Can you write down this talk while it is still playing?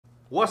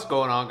What's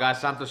going on, guys?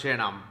 Santos here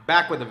and I'm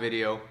back with a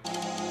video.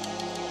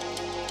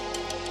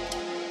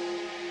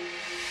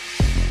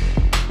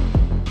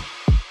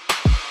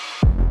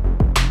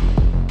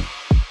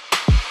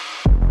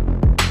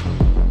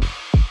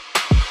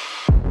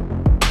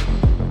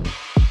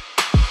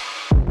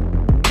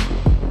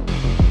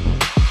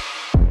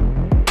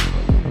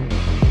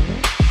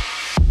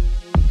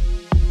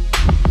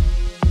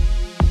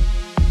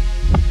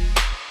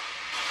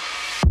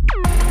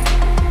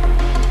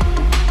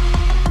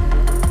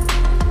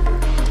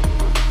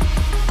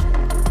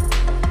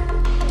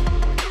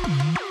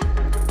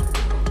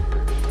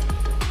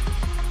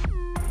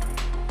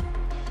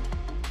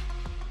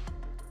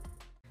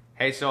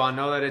 Hey, so I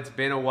know that it's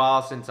been a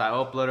while since I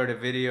uploaded a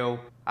video.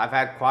 I've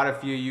had quite a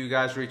few of you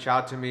guys reach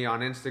out to me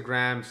on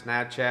Instagram,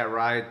 Snapchat,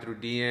 right, through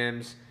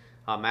DMs,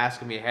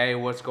 asking me, hey,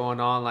 what's going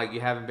on? Like, you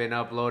haven't been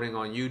uploading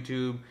on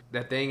YouTube.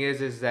 The thing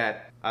is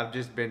that I've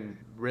just been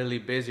really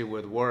busy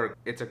with work.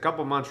 It's a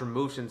couple months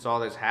removed since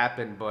all this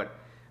happened, but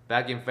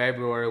back in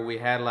February, we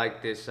had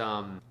like this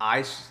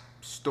ice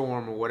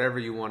storm or whatever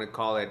you want to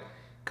call it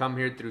come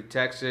here through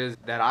Texas.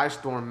 That ice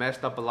storm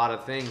messed up a lot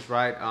of things,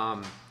 right?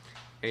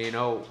 And, you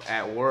know,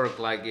 at work,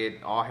 like,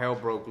 it all hell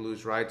broke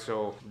loose, right?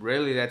 So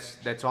really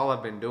that's all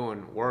I've been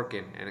doing,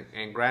 working.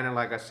 And granted,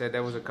 like I said,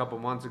 that was a couple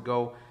months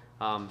ago.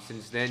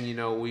 Since then, you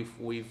know,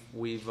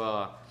 we've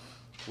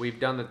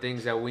done the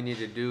things that we need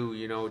to do,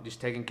 you know,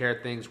 just taking care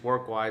of things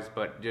work-wise,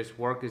 but just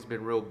work has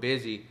been real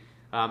busy.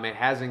 It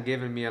hasn't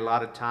given me a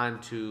lot of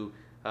time to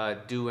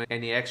do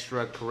any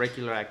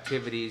extracurricular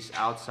activities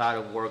outside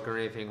of work or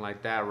anything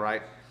like that,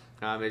 right?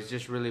 It's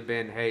just really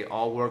been, hey,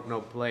 all work,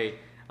 no play.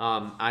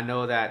 I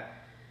know that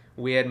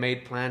we had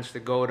made plans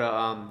to go to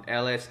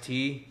LST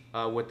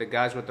with the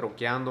guys with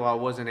Troqueando. I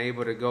wasn't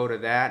able to go to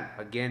that,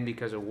 again,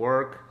 because of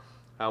work.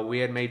 We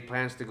had made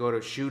plans to go to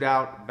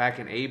Shootout back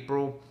in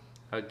April.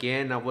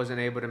 Again, I wasn't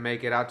able to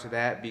make it out to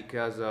that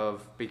because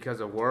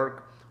of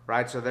work,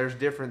 right? So there's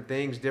different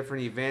things,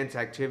 different events,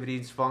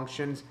 activities,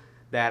 functions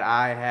that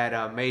I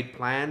had made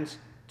plans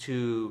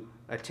to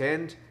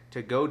attend,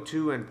 to go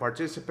to and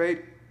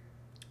participate.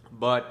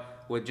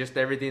 But with just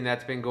everything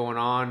that's been going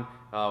on,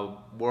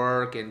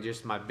 work and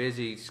just my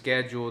busy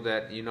schedule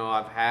that, you know,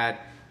 I've had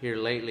here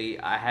lately,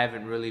 I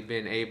haven't really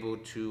been able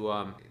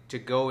to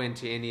go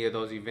into any of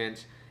those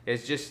events.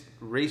 It's just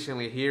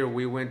recently here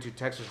we went to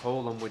Texas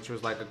Hold'em, which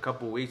was like a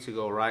couple weeks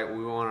ago, right?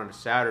 We went on a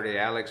Saturday,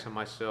 Alex and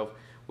myself.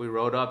 We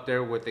rode up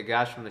there with the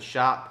guys from the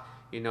shop.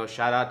 You know,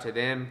 shout out to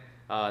them,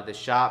 the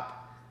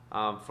shop,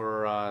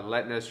 for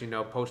letting us, you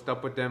know, post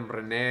up with them.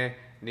 Rene,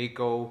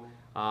 Nico,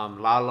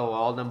 Lalo,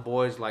 all them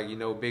boys, like, you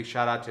know, big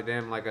shout out to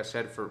them, like I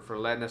said, for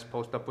letting us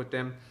post up with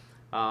them.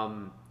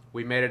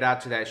 We made it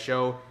out to that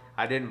show.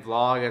 I didn't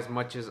vlog as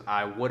much as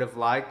I would have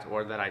liked,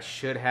 or that I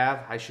should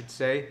have, I should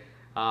say,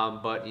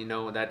 but, you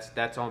know,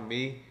 that's on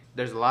me.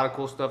 There's a lot of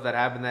cool stuff that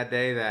happened that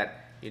day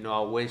that, you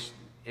know, I wish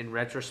in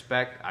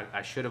retrospect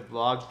I should have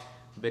vlogged.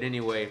 But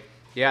anyway,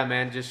 yeah,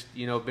 man, just,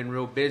 you know, been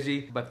real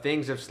busy, but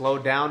things have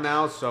slowed down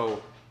now,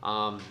 so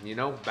you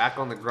know, back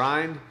on the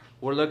grind.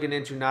 We're looking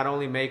into not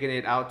only making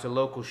it out to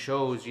local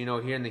shows, you know,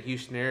 here in the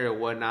Houston area or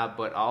whatnot,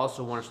 but I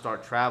also want to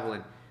start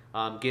traveling,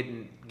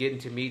 getting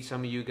to meet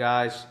some of you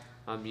guys,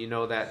 you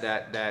know,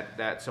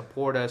 that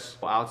support us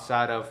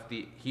outside of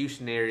the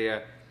Houston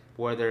area,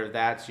 whether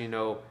that's, you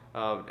know,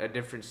 a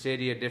different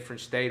city, a different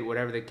state,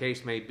 whatever the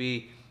case may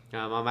be.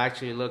 I'm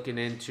actually looking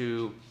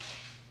into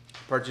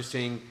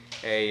purchasing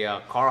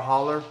a car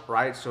hauler,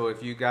 right? So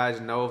if you guys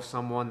know of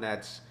someone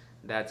that's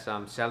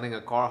selling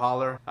a car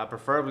hauler,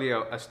 preferably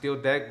a steel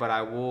deck, but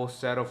I will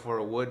settle for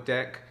a wood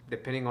deck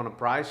depending on the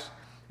price.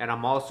 And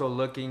I'm also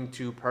looking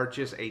to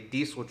purchase a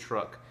diesel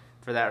truck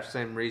for that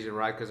same reason,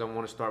 right? Because I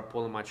want to start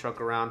pulling my truck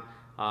around,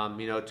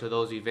 you know, to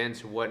those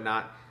events and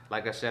whatnot.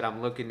 Like I said,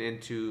 I'm looking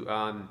into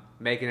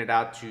making it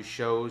out to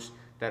shows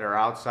that are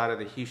outside of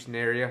the Houston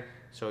area.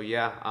 So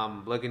yeah,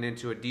 I'm looking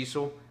into a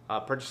diesel,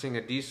 purchasing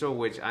a diesel,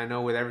 which I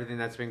know with everything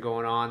that's been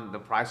going on, the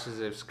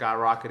prices have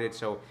skyrocketed.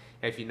 So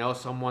if you know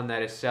someone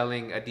that is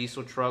selling a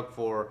diesel truck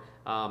for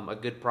a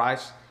good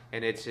price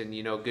and it's in,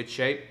 you know, good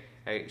shape,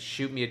 hey,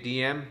 shoot me a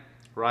DM,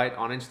 right,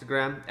 on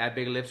Instagram at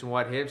Big Lips and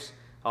White Hips.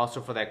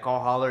 Also for that car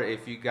hauler,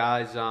 if you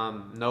guys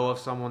know of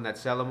someone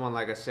that's selling one,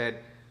 like I said,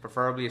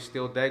 preferably a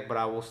steel deck, but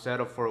I will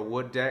settle for a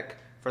wood deck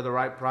for the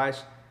right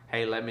price.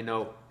 Hey, let me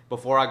know.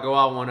 Before I go,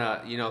 I want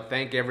to, you know,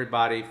 thank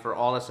everybody for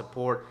all the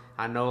support.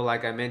 I know,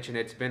 like I mentioned,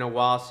 it's been a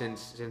while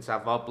since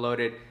I've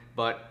uploaded.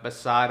 But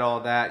beside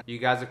all that, you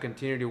guys have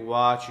continued to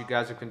watch, you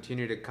guys have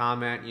continued to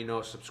comment, you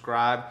know,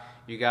 subscribe,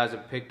 you guys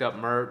have picked up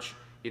merch,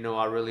 you know,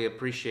 I really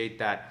appreciate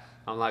that.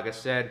 Like I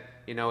said,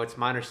 you know, it's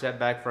minor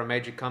setback for a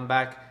major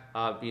comeback.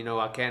 You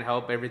know, I can't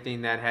help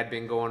everything that had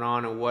been going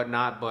on and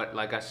whatnot, but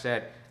like I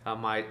said,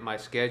 my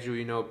schedule,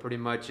 you know, pretty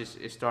much is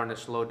starting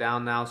to slow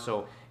down now,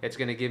 so it's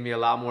going to give me a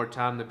lot more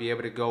time to be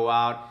able to go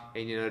out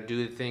and, you know,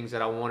 do the things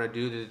that I want to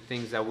do, the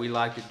things that we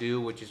like to do,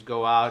 which is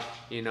go out,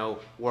 you know,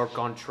 work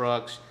on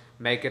trucks,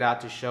 make it out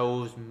to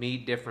shows,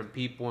 meet different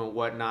people and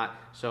whatnot.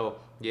 So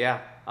yeah,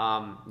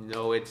 you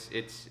know,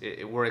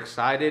 we're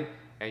excited,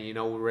 and you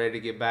know, we're ready to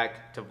get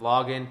back to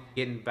vlogging,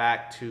 getting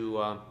back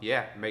to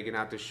yeah, making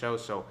out the show.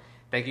 So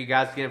thank you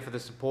guys again for the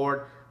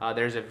support.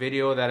 There's a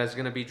video that is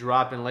going to be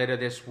dropping later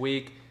this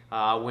week.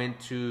 I went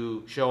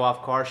to Show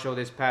Off Car Show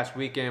this past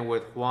weekend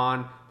with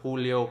Juan,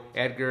 Julio,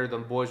 Edgar, the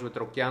boys with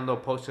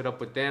Troqueando, posted up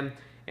with them.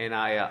 And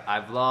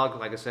I vlogged.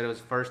 Like I said, it was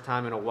the first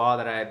time in a while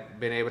that I had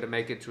been able to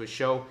make it to a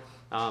show.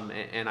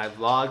 And I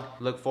vlogged.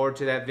 Look forward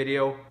to that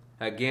video.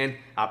 Again,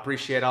 I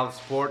appreciate all the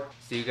support.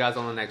 See you guys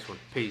on the next one.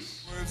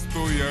 Peace.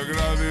 Estoy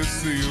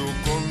agradecido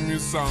con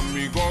mis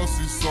amigos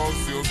y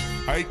socios.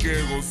 Hay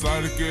que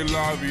gozar que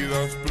la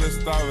vida es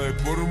prestada y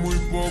por muy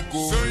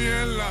poco. Soy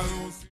el lado